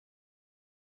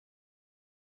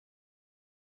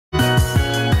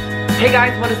Hey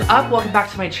guys, what is up? Welcome back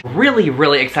to my channel.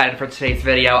 Really excited for today's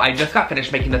video. I just got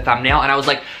finished making the thumbnail and I was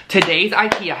like, today's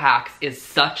IKEA hacks is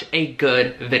such a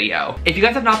good video. If you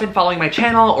guys have not been following my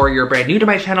channel or you're brand new to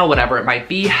my channel, whatever it might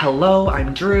be, hello,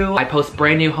 I'm Drew. I post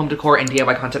brand new home decor and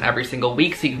DIY content every single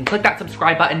week, so you can click that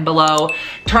subscribe button below,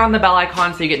 turn on the bell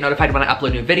icon so you get notified when I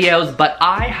upload new videos. But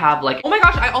I have like, oh my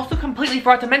gosh, I also completely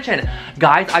forgot to mention,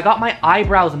 guys, I got my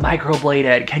eyebrows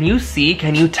microbladed. Can you see?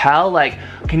 Can you tell? Like,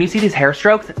 can you see these hair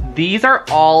strokes? These are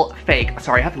all fake.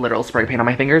 Sorry, I have literal spray paint on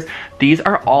my fingers. These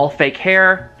are all fake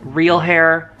hair, real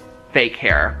hair, fake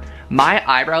hair. My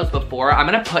eyebrows before, I'm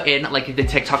gonna put in like the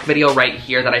TikTok video right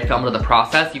here that I filmed of the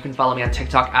process. You can follow me on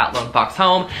TikTok at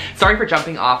LoneFoxHome. Sorry for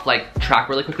jumping off like track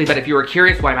really quickly, but if you were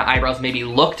curious why my eyebrows maybe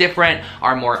look different,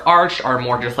 are more arched, are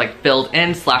more just like filled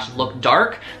in / look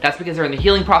dark, that's because they're in the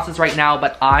healing process right now,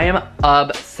 but I am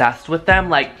obsessed with them.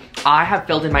 Like, I have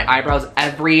filled in my eyebrows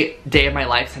every day of my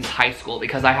life since high school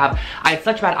because I had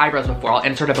such bad eyebrows before. I'll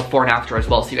insert a before and after as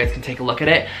well so you guys can take a look at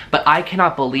it. But I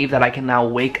cannot believe that I can now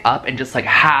wake up and just like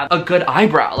have a good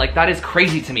eyebrow. Like, that is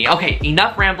crazy to me. Okay,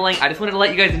 enough rambling. I just wanted to let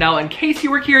you guys know in case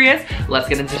you were curious. Let's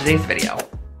get into today's video.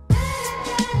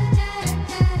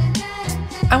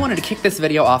 I wanted to kick this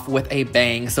video off with a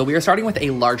bang. So we are starting with a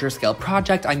larger scale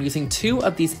project. I'm using 2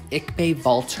 of these Ikbe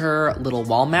Vaulter little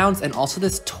wall mounts and also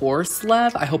this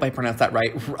Torslev, I hope I pronounced that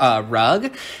right,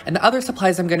 rug. And the other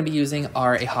supplies I'm gonna be using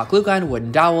are a hot glue gun,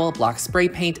 wooden dowel, black spray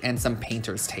paint, and some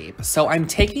painter's tape. So I'm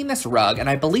taking this rug, and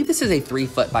I believe this is a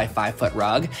 3-foot by 5-foot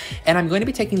rug, and I'm going to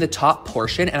be taking the top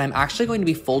portion and I'm actually going to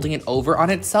be folding it over on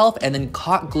itself and then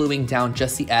hot gluing down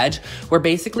just the edge. We're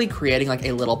basically creating like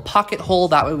a little pocket hole,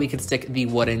 that way we can stick the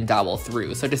wooden dowel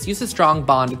through. So just use a strong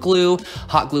bond glue.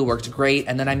 Hot glue worked great.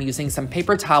 And then I'm using some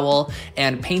paper towel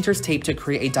and painter's tape to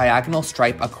create a diagonal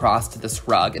stripe across to this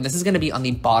rug. And this is going to be on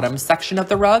the bottom section of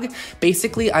the rug.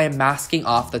 Basically, I am masking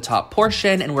off the top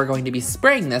portion and we're going to be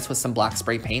spraying this with some black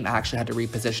spray paint. I actually had to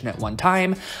reposition it one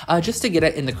time just to get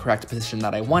it in the correct position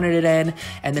that I wanted it in.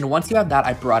 And then once you have that,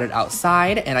 I brought it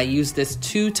outside and I used this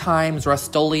 2 times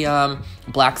Rust-Oleum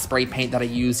black spray paint that I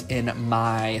used in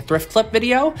my thrift flip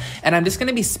video. And I'm just going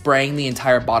to be spraying the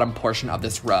entire bottom portion of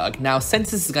this rug. Now,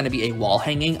 since this is going to be a wall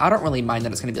hanging, I don't really mind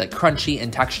that it's going to be like crunchy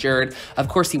and textured. Of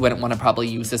course, you wouldn't want to probably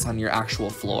use this on your actual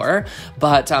floor,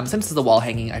 but since it's a wall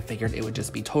hanging, I figured it would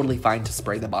just be totally fine to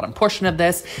spray the bottom portion of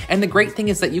this. And the great thing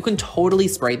is that you can totally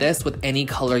spray this with any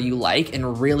color you like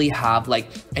and really have like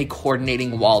a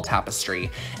coordinating wall tapestry.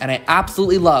 And I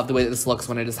absolutely love the way that this looks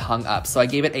when it is hung up. So I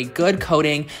gave it a good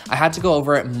coating. I had to go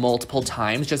over it multiple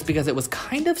times just because it was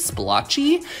kind of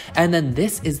splotchy. And then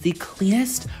this is the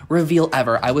cleanest reveal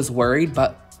ever. I was worried,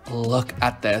 but look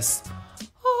at this.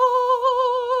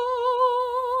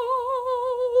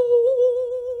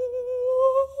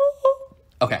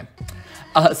 Okay.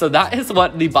 So that is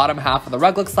what the bottom half of the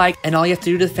rug looks like. And all you have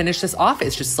to do to finish this off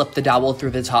is just slip the dowel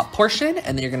through the top portion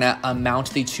and then you're gonna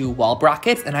mount the 2 wall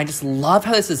brackets. And I just love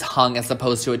how this is hung as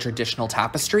opposed to a traditional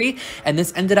tapestry. And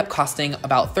this ended up costing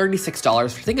about $36,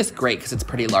 which I think is great because it's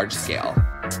pretty large scale.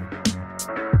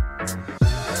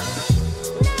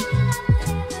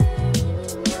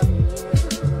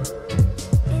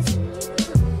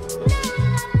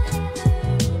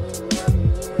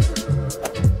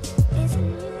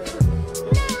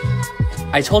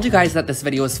 I told you guys that this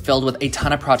video is filled with a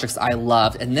ton of projects I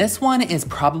loved, and this one is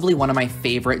probably one of my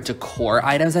favorite decor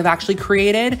items I've actually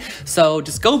created. So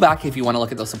just go back if you want to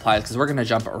look at those supplies because we're going to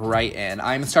jump right in.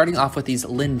 I'm starting off with these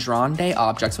Lindronde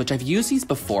objects, which I've used these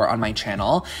before on my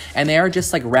channel, and they are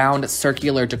just like round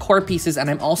circular decor pieces, and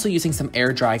I'm also using some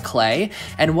air dry clay.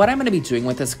 And what I'm going to be doing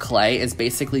with this clay is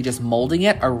basically just molding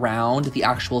it around the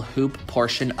actual hoop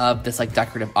portion of this like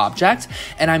decorative object,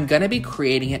 and I'm going to be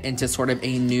creating it into sort of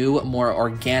a new, more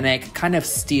organic, kind of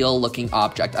steel looking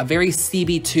object, a very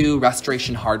CB2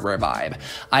 restoration hardware vibe.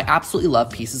 I absolutely love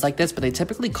pieces like this, but they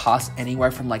typically cost anywhere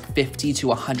from like $50 to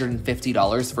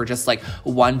 $150 for just like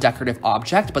one decorative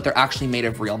object, but they're actually made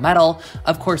of real metal.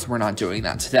 Of course, we're not doing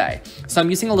that today. So I'm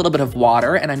using a little bit of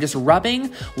water and I'm just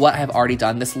rubbing what I've already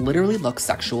done. This literally looks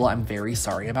sexual. I'm very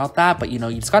sorry about that, but you know,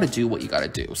 you just gotta do what you gotta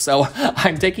do. So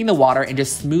I'm taking the water and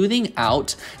just smoothing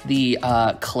out the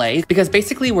clay because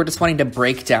basically we're just wanting to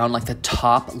break down like the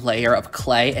top layer of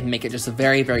clay and make it just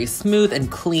very smooth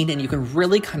and clean, and you can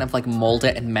really kind of like mold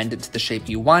it and mend it to the shape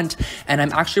you want. And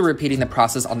I'm actually repeating the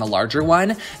process on the larger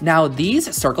one. Now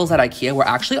these circles at IKEA were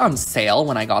actually on sale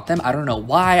when I got them. I don't know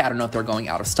why, I don't know if they're going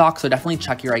out of stock, so definitely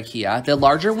check your IKEA. The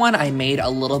larger one I made a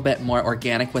little bit more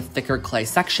organic with thicker clay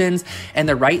sections, and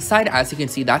the right side, as you can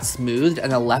see, that's smoothed and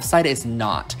the left side is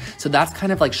not. So that's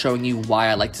kind of like showing you why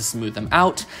I like to smooth them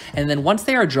out. And then once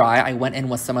they are dry, I went in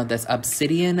with some of this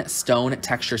obsidian stone stone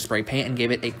texture spray paint and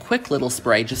gave it a quick little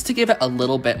spray just to give it a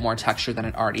little bit more texture than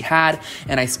it already had.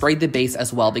 And I sprayed the base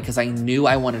as well because I knew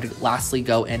I wanted to lastly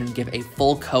go in and give a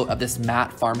full coat of this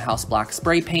matte farmhouse black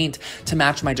spray paint to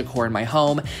match my decor in my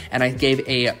home. And I gave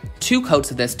 2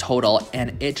 coats of this total,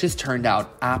 and it just turned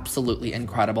out absolutely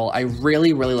incredible. I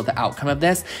really, really love the outcome of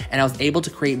this, and I was able to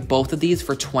create both of these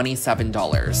for $27.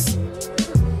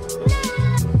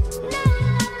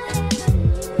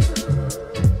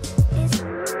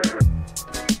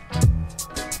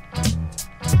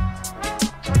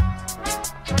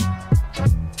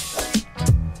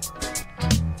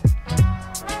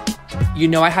 You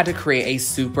know I had to create a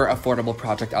super affordable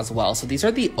project as well. So these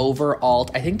are the overall,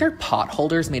 I think they're pot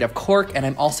holders made of cork, and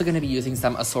I'm also gonna be using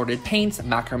some assorted paints,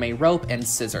 macrame rope, and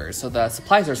scissors. So the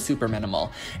supplies are super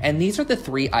minimal. And these are the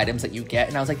 3 items that you get.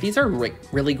 And I was like, these are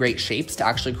really great shapes to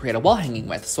actually create a wall hanging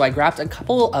with. So I grabbed a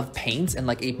couple of paints in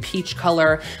like a peach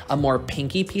color, a more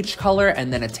pinky peach color,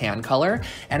 and then a tan color.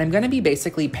 And I'm gonna be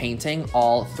basically painting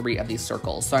all 3 of these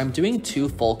circles. So I'm doing 2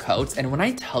 full coats. And when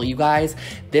I tell you guys,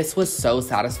 this was so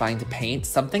satisfying to paint.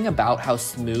 Something about how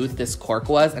smooth this cork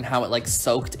was and how it like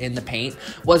soaked in the paint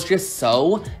was just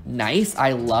so nice.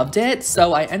 I loved it.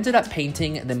 So I ended up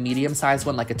painting the medium sized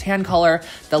one like a tan color.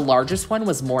 The largest one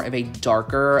was more of a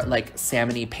darker like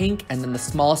salmony pink. And then the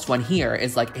smallest one here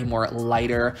is like a more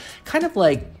lighter kind of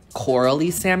like corally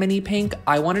salmony pink.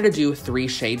 I wanted to do 3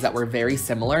 shades that were very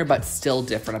similar but still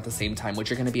different at the same time, which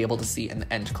you're going to be able to see in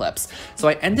the end clips. So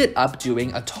I ended up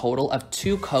doing a total of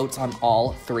 2 coats on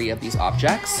all 3 of these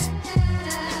objects.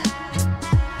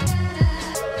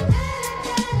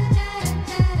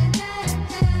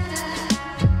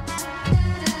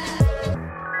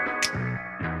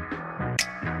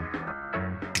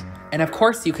 And of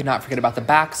course, you could not forget about the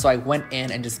back, so I went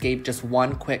in and just gave just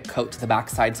 1 quick coat to the back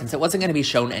side since it wasn't gonna be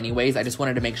shown anyways. I just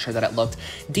wanted to make sure that it looked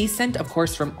decent, of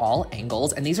course, from all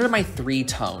angles. And these are my 3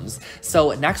 tones.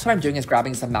 So next what I'm doing is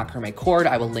grabbing some macrame cord.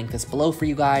 I will link this below for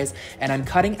you guys. And I'm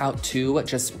cutting out 2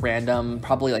 just random,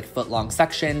 probably like foot-long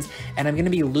sections. And I'm gonna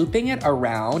be looping it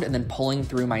around and then pulling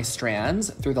through my strands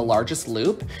through the largest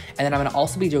loop. And then I'm gonna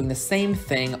also be doing the same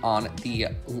thing on the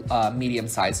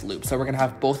medium-sized loop. So we're gonna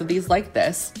have both of these like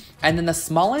this. And then the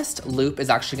smallest loop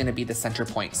is actually gonna be the center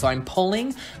point. So I'm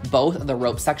pulling both of the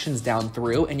rope sections down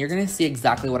through, and you're gonna see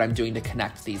exactly what I'm doing to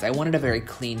connect these. I wanted a very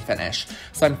clean finish.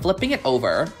 So I'm flipping it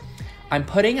over. I'm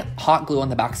putting hot glue on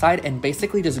the backside and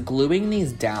basically just gluing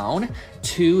these down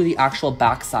to the actual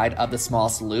backside of the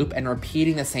smallest loop and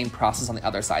repeating the same process on the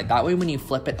other side. That way when you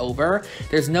flip it over,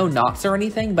 there's no knots or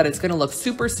anything, but it's gonna look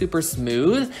super, super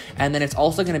smooth, and then it's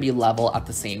also gonna be level at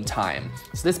the same time.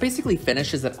 So this basically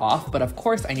finishes it off, but of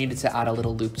course I needed to add a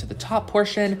little loop to the top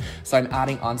portion, so I'm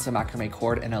adding on some macrame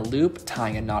cord in a loop,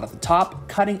 tying a knot at the top,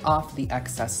 cutting off the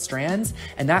excess strands,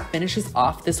 and that finishes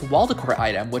off this wall decor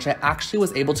item, which I actually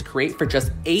was able to create for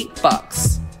just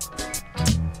 $8.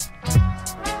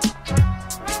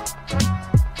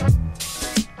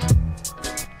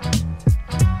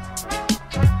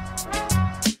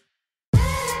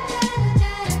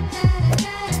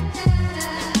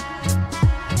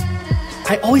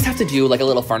 I always have to do like a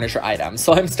little furniture item.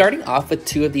 So I'm starting off with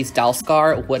 2 of these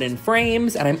Dalskar wooden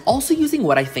frames, and I'm also using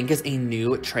what I think is a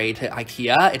new tray to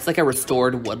IKEA. It's like a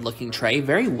restored wood looking tray,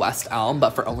 very West Elm,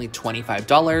 but for only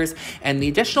 $25. And the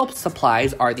additional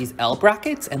supplies are these L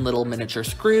brackets and little miniature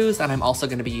screws, and I'm also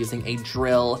gonna be using a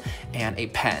drill and a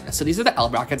pen. So these are the L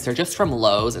brackets, they're just from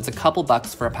Lowe's. It's a couple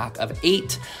bucks for a pack of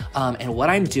 8. And what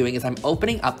I'm doing is I'm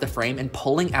opening up the frame and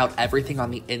pulling out everything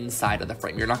on the inside of the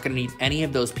frame. You're not gonna need any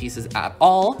of those pieces at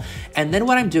all. And then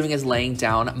what I'm doing is laying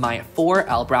down my 4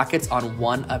 L brackets on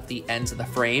one of the ends of the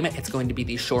frame. It's going to be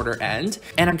the shorter end.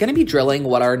 And I'm gonna be drilling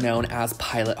what are known as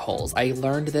pilot holes. I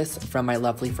learned this from my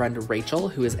lovely friend Rachel,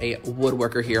 who is a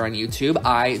woodworker here on YouTube.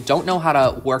 I don't know how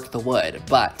to work the wood,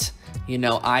 but you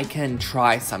know, I can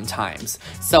try sometimes.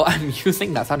 So I'm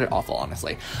using, that sounded awful,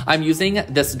 honestly. I'm using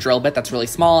this drill bit that's really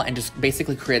small and just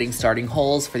basically creating starting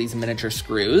holes for these miniature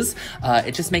screws.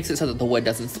 It just makes it so that the wood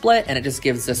doesn't split, and it just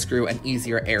gives the screw an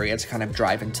easier area to kind of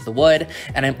drive into the wood.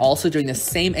 And I'm also doing the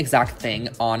same exact thing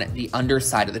on the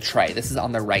underside of the tray. This is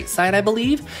on the right side, I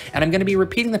believe. And I'm gonna be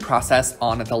repeating the process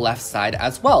on the left side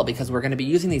as well, because we're gonna be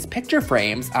using these picture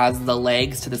frames as the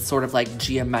legs to this sort of like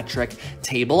geometric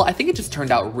table. I think it just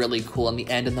turned out really cool in the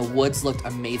end, and the woods looked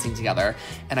amazing together.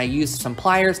 And I used some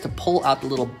pliers to pull out the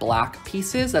little black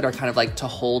pieces that are kind of like to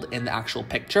hold in the actual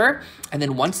picture. And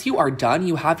then once you are done,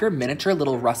 you have your miniature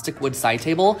little rustic wood side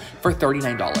table for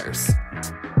 $39.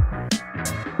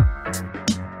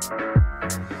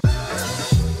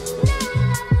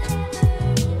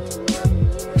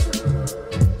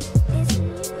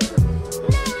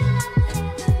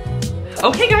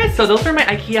 Okay guys, so those are my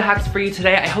IKEA hacks for you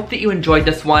today. I hope that you enjoyed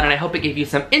this one, and I hope it gave you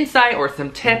some insight or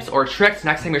some tips or tricks.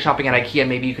 Next time you're shopping at IKEA,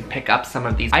 maybe you could pick up some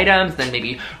of these items, then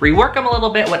maybe rework them a little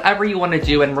bit, whatever you want to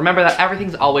do. And remember that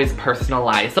everything's always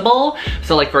personalizable.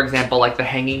 So like, for example, like the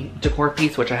hanging decor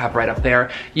piece, which I have right up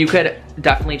there, you could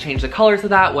definitely change the colors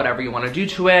of that, whatever you want to do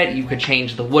to it. You could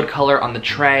change the wood color on the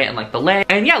tray and like the lid.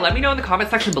 And yeah, let me know in the comment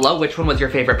section below which one was your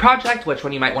favorite project, which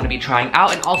one you might want to be trying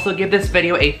out, and also give this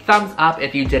video a thumbs up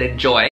if you did enjoy.